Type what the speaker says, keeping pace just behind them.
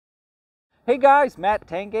Hey guys, Matt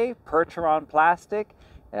Tanguay, Percheron Plastic.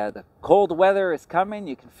 The cold weather is coming.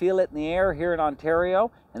 You can feel it in the air here in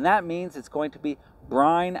Ontario, and that means it's going to be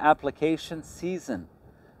brine application season.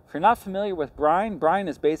 If you're not familiar with brine, brine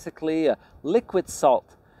is basically a liquid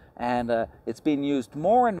salt, and it's being used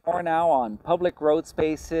more and more now on public road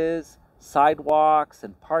spaces, sidewalks,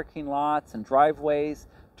 and parking lots and driveways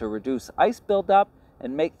to reduce ice buildup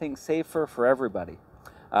and make things safer for everybody.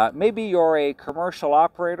 Maybe you're a commercial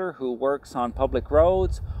operator who works on public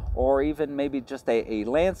roads, or even maybe just a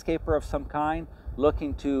landscaper of some kind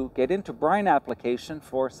looking to get into brine application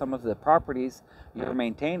for some of the properties you're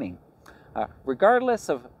maintaining. Regardless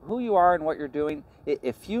of who you are and what you're doing,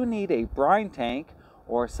 if you need a brine tank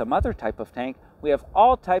or some other type of tank, we have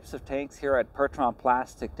all types of tanks here at Percheron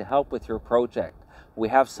Plastic to help with your project. We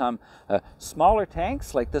have some smaller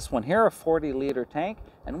tanks like this one here, a 40-liter tank,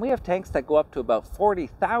 and we have tanks that go up to about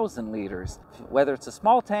 40,000 liters. Whether it's a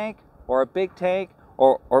small tank or a big tank,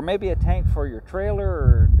 or maybe a tank for your trailer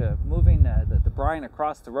or moving the brine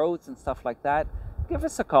across the roads and stuff like that, give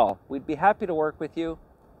us a call. We'd be happy to work with you.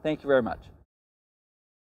 Thank you very much.